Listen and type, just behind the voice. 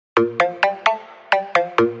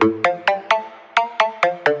Tonight,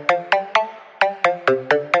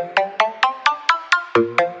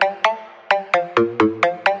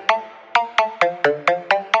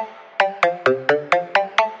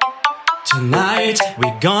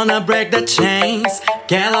 we're gonna break the chains,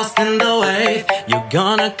 get lost in the wave. You're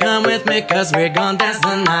gonna come with me cause we're gonna dance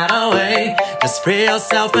the night away. Just free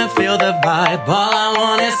yourself and feel the vibe. All I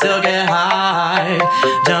want is to get high,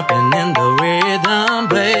 jumping in the rhythm,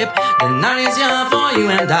 babe. The night is young for you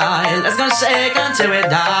and I. Let's go shake until we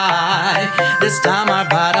die. This time our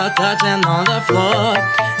body touching on the floor.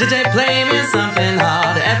 DJ play me something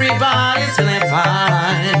hard. Everybody's feeling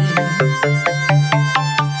fine.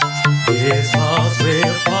 These walls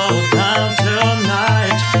will fall down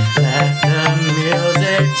tonight. Let the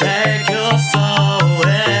music take your soul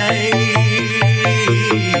away,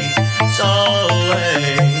 soul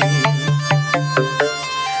away.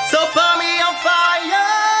 So put me on fire.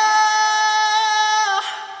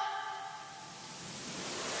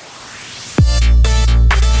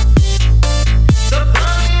 So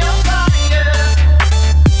put me on fire. So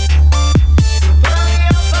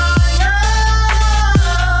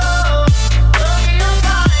put me on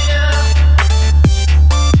fire.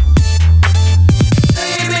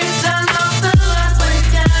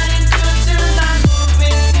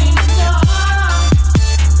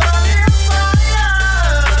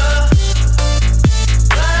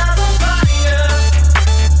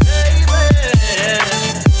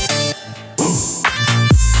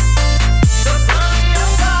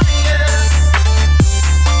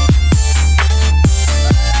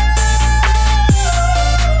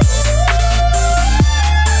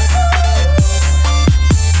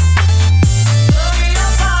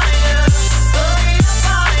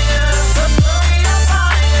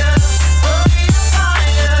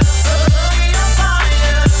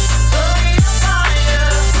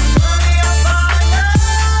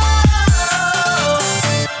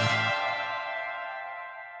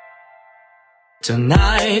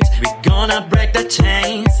 Tonight, we're gonna break the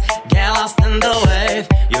chains, get lost in the wave.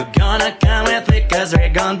 You're gonna come with me cause we're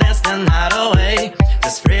gonna dance the night away.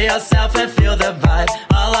 Just free yourself and feel the vibe.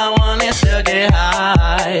 All I want is to get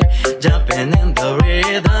high, jumping in the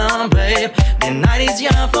rhythm, babe. The night is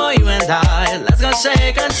young for you and I. Let's go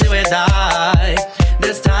shake until we die.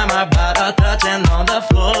 This time our body touching on the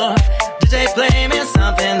floor. DJ play me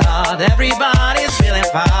something hard. Everybody's feeling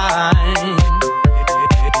fine.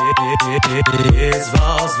 These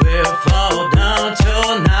walls will fall down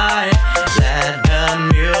tonight. Let the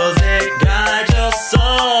music